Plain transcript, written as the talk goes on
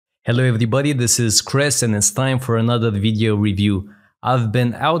Hello everybody, this is Chris and it's time for another video review. I've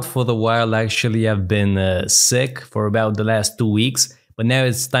been out for a while, actually I've been sick for about the last 2 weeks, but now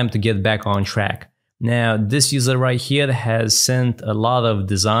it's time to get back on track. Now this user right here has sent a lot of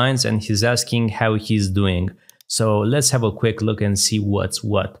designs and he's asking how he's doing. So let's have a quick look and see what's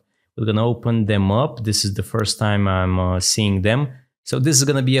what. We're gonna open them up. This is the first time I'm seeing them. So this is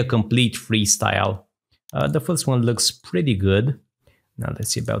gonna be a complete freestyle. The first one looks pretty good. Now let's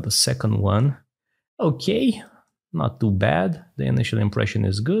see about the second one. Okay, not too bad. The initial impression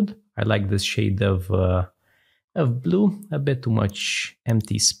is good. I like this shade of blue. A bit too much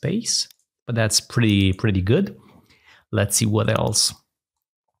empty space, but that's pretty good. Let's see what else.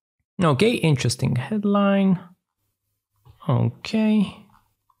 Okay, interesting headline. Okay,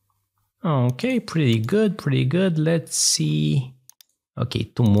 pretty good. Let's see. Okay,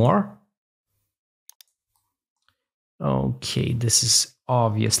 two more. Okay, this is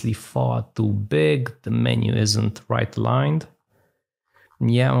obviously far too big. The menu isn't right aligned.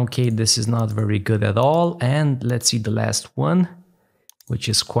 Yeah, okay, this is not very good at all. And let's see the last one, which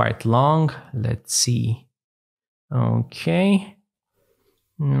is quite long. Let's see. Okay.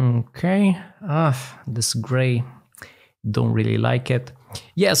 This gray, don't really like it.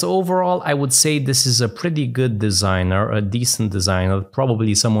 Yeah, so overall, I would say this is a pretty good designer, a decent designer,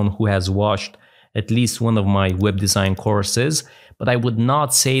 probably someone who has watched at least one of my web design courses, but I would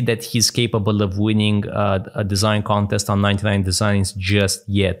not say that he's capable of winning a design contest on 99 Designs just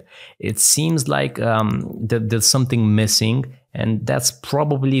yet. It seems like there's something missing, and that's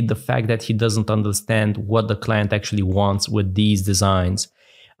probably the fact that he doesn't understand what the client actually wants with these designs.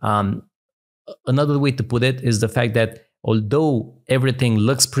 Another way to put it is the fact that although everything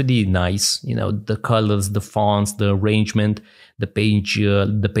looks pretty nice, you know, the colors, the fonts, the arrangement, the page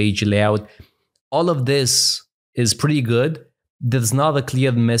layout, all of this is pretty good. There's not a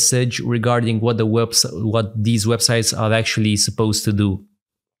clear message regarding what these websites are actually supposed to do.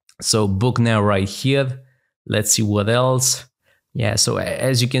 So book now right here. Let's see what else. Yeah, so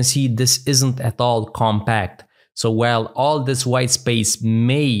as you can see, this isn't at all compact. So while all this white space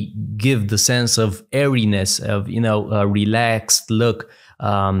may give the sense of airiness, of, you know, a relaxed look,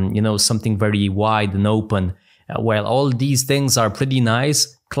 you know, something very wide and open, while all these things are pretty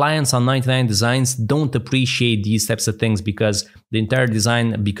nice, clients on 99 Designs don't appreciate these types of things because the entire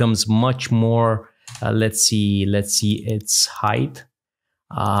design becomes much more, let's see its height.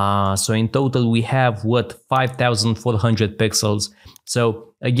 So in total we have what, 5,400 pixels.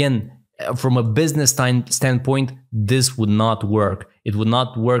 So again, from a business standpoint, this would not work. It would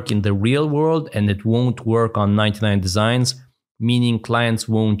not work in the real world, and it won't work on 99 Designs, meaning clients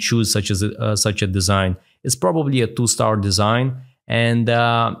won't choose such a design. It's probably a 2-star design. And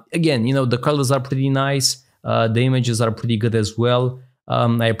again, you know, the colors are pretty nice. The images are pretty good as well.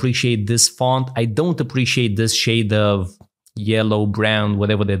 I appreciate this font. I don't appreciate this shade of yellow, brown,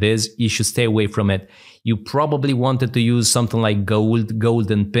 whatever that is. You should stay away from it. You probably wanted to use something like gold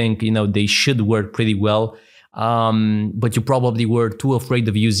and pink. You know, they should work pretty well. But you probably were too afraid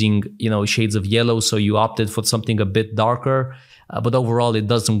of using, you know, shades of yellow, so you opted for something a bit darker. But overall, it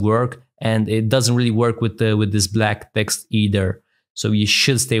doesn't work, and it doesn't really work with this black text either. So you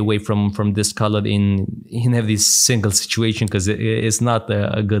should stay away from this color in every single situation, because it's not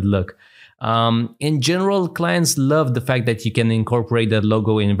a good look. In general, clients love the fact that you can incorporate that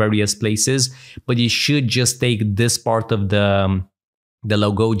logo in various places, but you should just take this part of the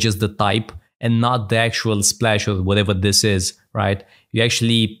logo, just the type, and not the actual splash or whatever this is, right? You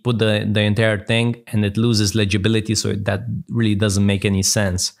actually put the entire thing and it loses legibility, so that really doesn't make any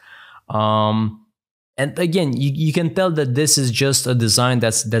sense. And again, you can tell that this is just a design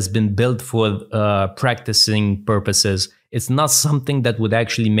that's been built for practicing purposes. It's not something that would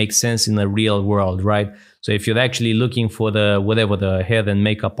actually make sense in the real world, right? So if you're actually looking for the hair and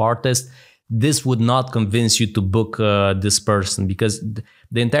makeup artist, this would not convince you to book this person, because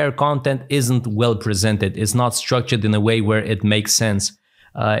the entire content isn't well presented. It's not structured in a way where it makes sense.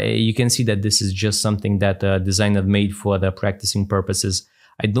 You can see that this is just something that a designer made for the practicing purposes.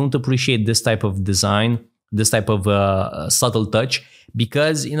 I don't appreciate this type of design, this type of subtle touch,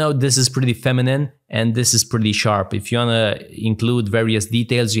 because, you know, this is pretty feminine and this is pretty sharp. If you want to include various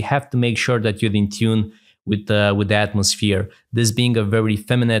details, you have to make sure that you're in tune with the atmosphere. This being a very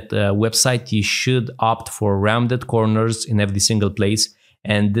feminine website, you should opt for rounded corners in every single place.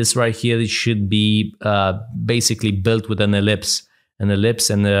 And this right here should be basically built with an ellipse and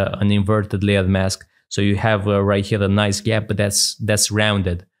an inverted layered mask. So you have right here a nice gap, but that's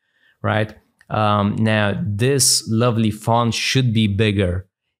rounded, right? Now this lovely font should be bigger.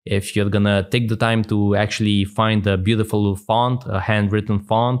 If you're gonna take the time to actually find a beautiful font, a handwritten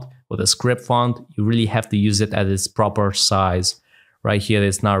font or a script font, you really have to use it at its proper size. Right here,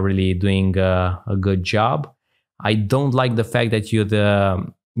 it's not really doing a good job. I don't like the fact that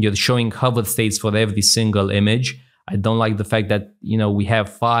you're showing hover states for every single image. I don't like the fact that, you know, we have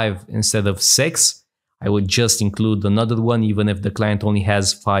 5 instead of 6. I would just include another one, even if the client only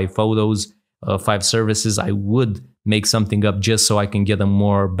has 5 photos, 5 services. I would make something up just so I can get a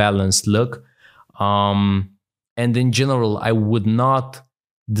more balanced look. And in general, I would not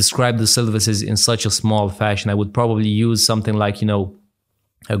describe the services in such a small fashion. I would probably use something like, you know,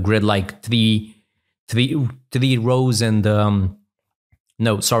 a grid like three rows and 2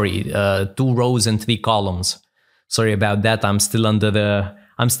 rows and 3 columns. Sorry about that. I'm still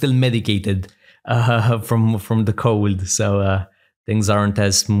medicated from the cold, so things aren't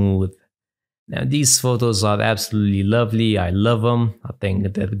as smooth. Now, these photos are absolutely lovely. I love them. I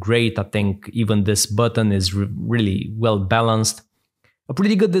think they're great. I think even this button is really well balanced. A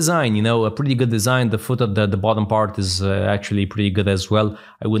pretty good design, you know, a pretty good design. The foot of the bottom part is actually pretty good as well.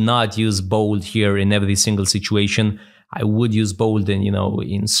 I would not use bold here in every single situation. I would use bold in, you know,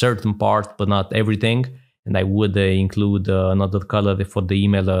 in certain parts, but not everything. And I would include another color for the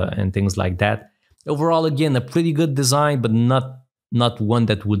email and things like that. Overall, again, a pretty good design, but not one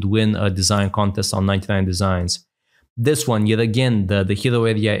that would win a design contest on 99 Designs. This one, yet again, the hero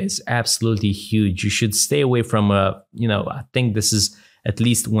area is absolutely huge. You should stay away from, you know, I think this is at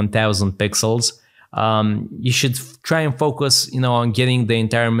least 1000 pixels. You should try and focus, you know, on getting the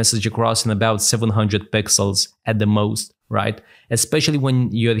entire message across in about 700 pixels at the most, right? Especially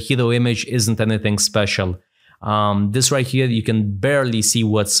when your hero image isn't anything special. This right here, you can barely see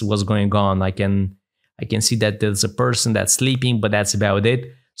what's going on. I can see that there's a person that's sleeping, but that's about it.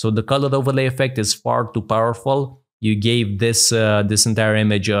 So the color overlay effect is far too powerful. You gave this entire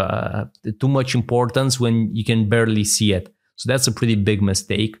image too much importance when you can barely see it. So that's a pretty big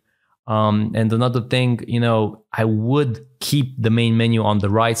mistake. And another thing, you know, I would keep the main menu on the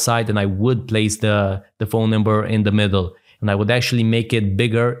right side, and I would place the phone number in the middle. And I would actually make it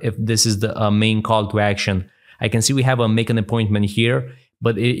bigger if this is the main call to action. I can see we have a make an appointment here,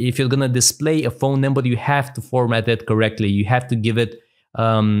 but if you're gonna display a phone number, you have to format it correctly. You have to give it,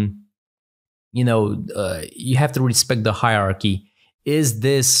 you have to respect the hierarchy. Is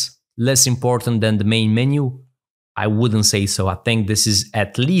this less important than the main menu? I wouldn't say so. I think this is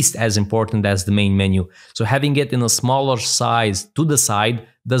at least as important as the main menu. So having it in a smaller size to the side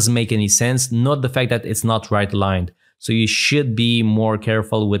doesn't make any sense. Not the fact that it's not right aligned. So you should be more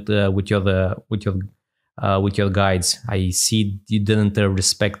careful with your guides. I see you didn't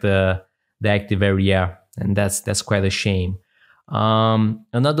respect the active area, and that's quite a shame.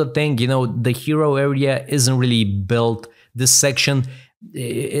 Another thing, you know, the hero area isn't really built. This section,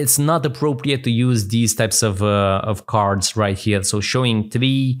 it's not appropriate to use these types of cards right here. So showing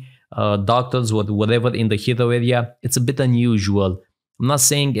 3 doctors or whatever in the hero area, it's a bit unusual. I'm not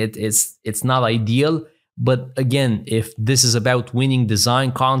saying it's not ideal, but again, if this is about winning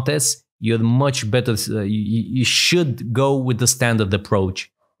design contests, you're much better. You should go with the standard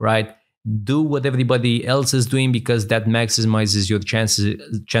approach, right? Do what everybody else is doing, because that maximizes your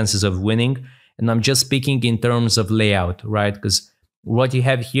chances of winning. And I'm just speaking in terms of layout, right? Because what you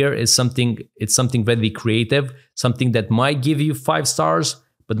have here is something very creative, something that might give you 5 stars,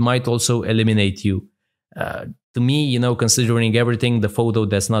 but might also eliminate you. To me, you know, considering everything, the photo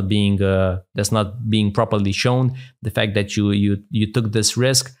that's not being properly shown, the fact that you took this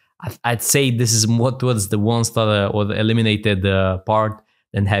risk, I'd say this is more towards the 1 star or the eliminated part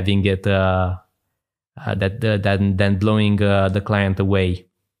than having it than blowing the client away.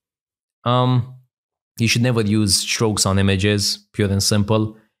 You should never use strokes on images, pure and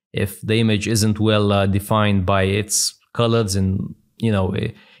simple. If the image isn't well defined by its colors and, you know,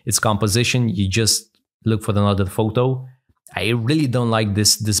 its composition, you just look for another photo. I really don't like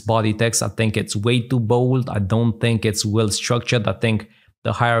this body text. I think it's way too bold. I don't think it's well structured. I think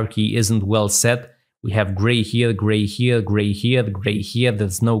the hierarchy isn't well set. We have gray here, gray here, gray here, gray here.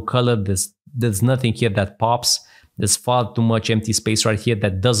 There's no color. There's nothing here that pops. There's far too much empty space right here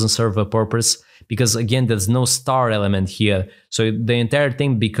that doesn't serve a purpose, because again, there's no star element here. So the entire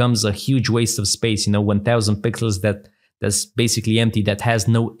thing becomes a huge waste of space. You know, 1000 pixels that's basically empty, that has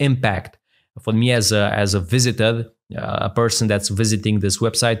no impact. For me as a visitor, a person that's visiting this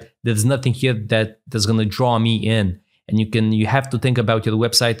website, there's nothing here that's gonna draw me in. And you have to think about your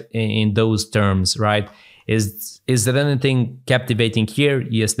website in those terms, right? Is there anything captivating here?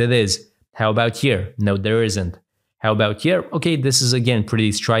 Yes, there is. How about here? No, there isn't. How about here? Okay, this is again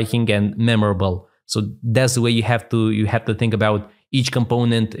pretty striking and memorable. So that's the way you have to think about each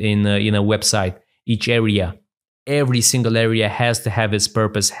component in a website, each area, every single area has to have its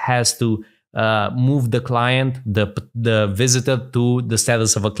purpose, has to move the client, the visitor to the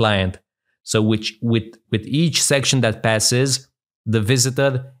status of a client. So with each section that passes, the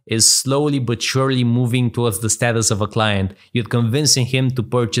visitor is slowly but surely moving towards the status of a client. You're convincing him to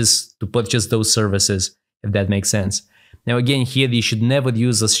purchase those services, if that makes sense. Now again, here you should never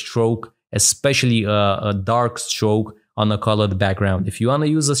use a stroke, especially a dark stroke on a colored background. If you want to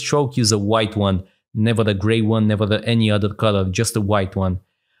use a stroke, use a white one, never the gray one, never any other color, just a white one.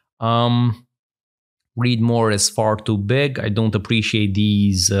 Read more is far too big. I don't appreciate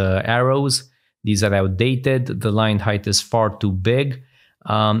these arrows. These are outdated. The line height is far too big.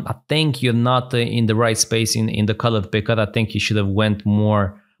 I think you're not in the right space in the colored picker. I think you should have went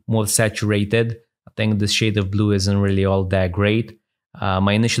more saturated. I think the shade of blue isn't really all that great.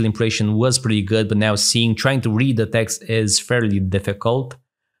 My initial impression was pretty good, but now trying to read the text is fairly difficult.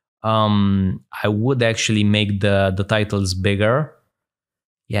 I would actually make the titles bigger.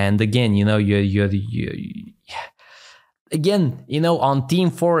 Yeah, and again, again, on Team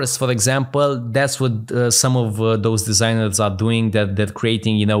Forest, for example, that's what some of those designers are doing, that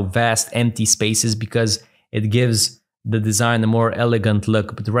creating, vast empty spaces, because it gives the design a more elegant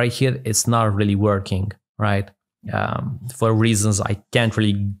look. But right here, it's not really working, right? For reasons I can't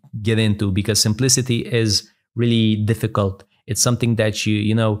really get into, because simplicity is really difficult. It's something that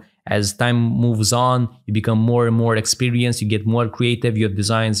as time moves on, you become more and more experienced, you get more creative, your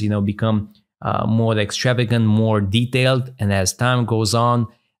designs, become more extravagant, more detailed, and as time goes on,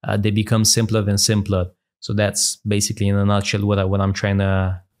 they become simpler and simpler. So that's basically, in a nutshell, what I'm trying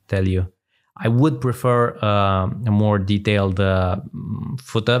to tell you. I would prefer a more detailed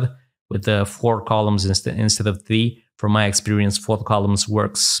footer with 4 columns instead of 3. From my experience, 4 columns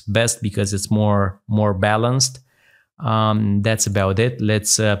works best because it's more balanced. That's about it.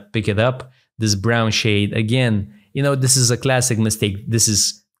 Let's pick it up. This brown shade, again, this is a classic mistake. This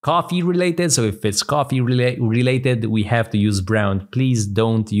is coffee related, so if it's coffee related, we have to use brown. Please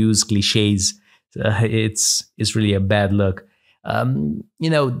don't use cliches. It's really a bad look.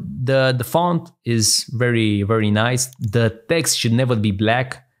 The font is very, very nice. The text should never be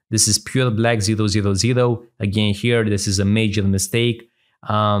black. This is pure black 000. Again, here, this is a major mistake.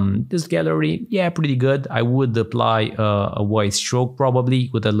 This gallery, yeah, pretty good. I would apply a white stroke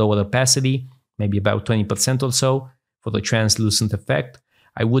probably with a lower opacity, maybe about 20% or so for the translucent effect.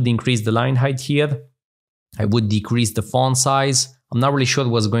 I would increase the line height here. I would decrease the font size. I'm not really sure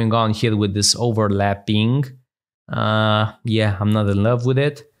what's going on here with this overlapping. Yeah, I'm not in love with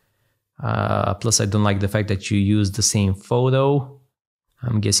it. Plus, I don't like the fact that you use the same photo.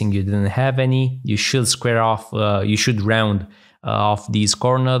 I'm guessing you didn't have any. You should square off, you should round off these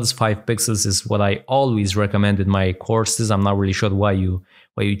corners. 5 pixels is what I always recommend in my courses. I'm not really sure why you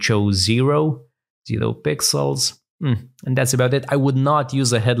chose 0 pixels. And that's about it. I would not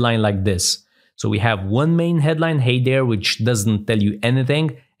use a headline like this. So we have one main headline, hey there, which doesn't tell you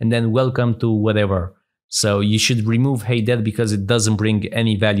anything, and then welcome to whatever. So you should remove hey there because it doesn't bring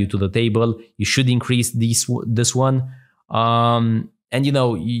any value to the table. You should increase this one. And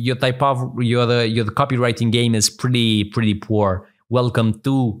your your copywriting game is pretty poor. Welcome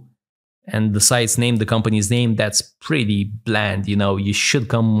to, and the site's name, the company's name, that's pretty bland. You should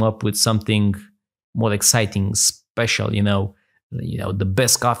come up with something more exciting, special. The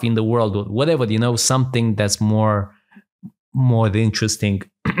best coffee in the world, or whatever. Something that's more interesting.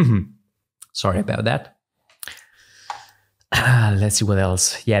 Sorry about that. Let's see what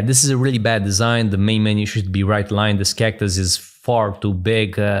else. Yeah, this is a really bad design. The main menu should be right aligned. This cactus is far too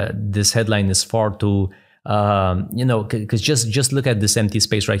big. This headline is far too, because just look at this empty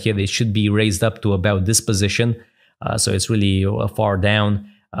space right here. They should be raised up to about this position. So it's really far down.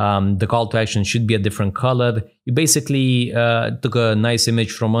 The call to action should be a different color. You basically took a nice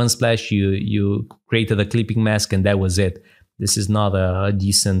image from Unsplash. You created a clipping mask, and that was it. This is not a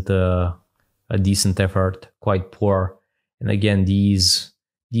decent effort. Quite poor. And again, these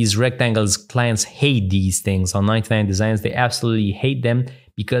rectangles, clients hate these things. On 99 Designs, they absolutely hate them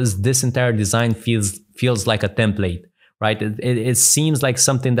because this entire design feels like a template, right? It seems like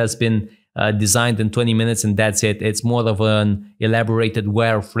something that's been designed in 20 minutes and that's it. It's more of an elaborated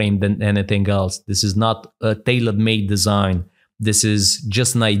wireframe than anything else. This is not a tailor-made design. This is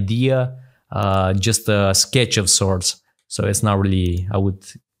just an idea, just a sketch of sorts. So it's not really, I would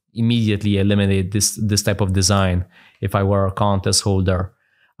immediately eliminate this type of design if I were a contest holder.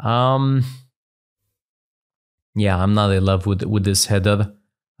 Yeah, I'm not in love with this header.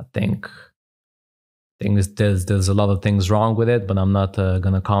 I think there's a lot of things wrong with it, but I'm not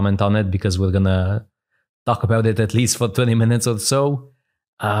gonna comment on it because we're gonna talk about it at least for 20 minutes or so.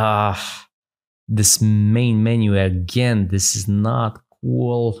 This main menu again, this is not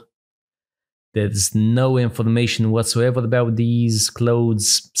cool. There's no information whatsoever about these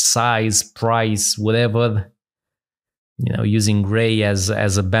clothes, size, price, whatever. You know, using gray as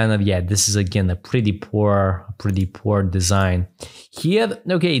a banner. Yeah, this is again a pretty poor design. Here,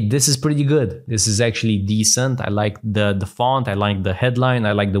 okay, this is pretty good. This is actually decent. I like the font. I like the headline.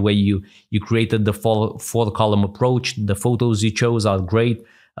 I like the way you created the four column approach. The photos you chose are great.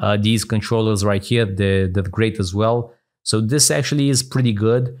 These controllers right here, they're great as well. So this actually is pretty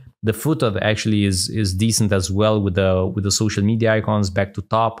good. The footer actually is decent as well with the social media icons back to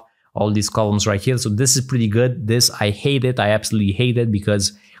top. All these columns right here. So this is pretty good. This, I hate it. I absolutely hate it,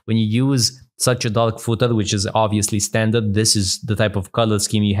 because when you use such a dark footer, which is obviously standard, this is the type of color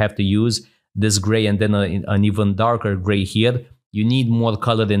scheme you have to use. This gray and then an even darker gray here. You need more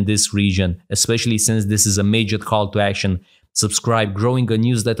color in this region, especially since this is a major call to action. Subscribe. Growing a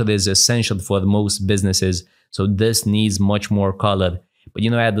newsletter is essential for most businesses. So this needs much more color. But,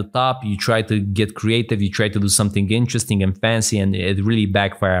 you know, at the top, you try to get creative, you try to do something interesting and fancy, and it really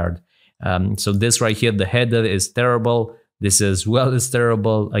backfired. So this right here, the header is terrible. This as well is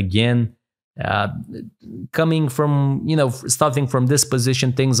terrible. Again, coming from, you know, starting from this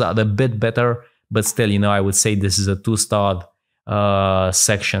position, things are a bit better. But still, you know, I would say this is a 2-star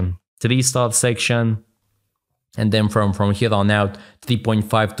section, 3-star section. And then from here on out,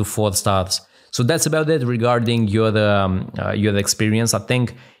 3.5 to 4 stars. So that's about it regarding your experience. I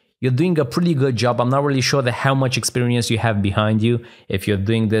think you're doing a pretty good job. I'm not really sure how much experience you have behind you. If you're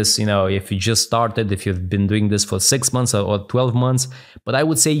doing this, you know, if you just started, if you've been doing this for 6 months or 12 months, but I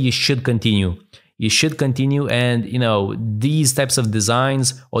would say you should continue. You should continue. And, you know, these types of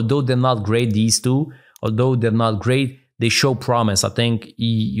designs, although they're not great, these two, although they're not great, they show promise. I think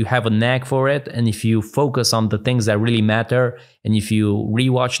you have a knack for it, and if you focus on the things that really matter, and if you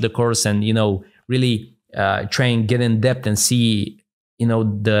rewatch the course and, you know, really try and get in depth and see, you know,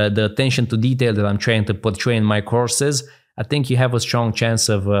 the attention to detail that I'm trying to portray in my courses, I think you have a strong chance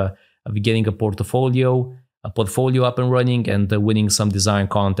of getting a portfolio up and running and winning some design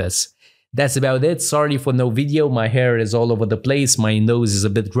contests. That's about it. Sorry for no video. My hair is all over the place. My nose is a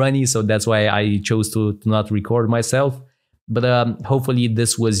bit runny, so that's why I chose to not record myself. But hopefully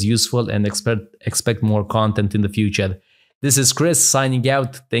this was useful, and expect more content in the future. This is Chris signing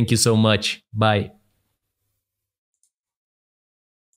out. Thank you so much. Bye.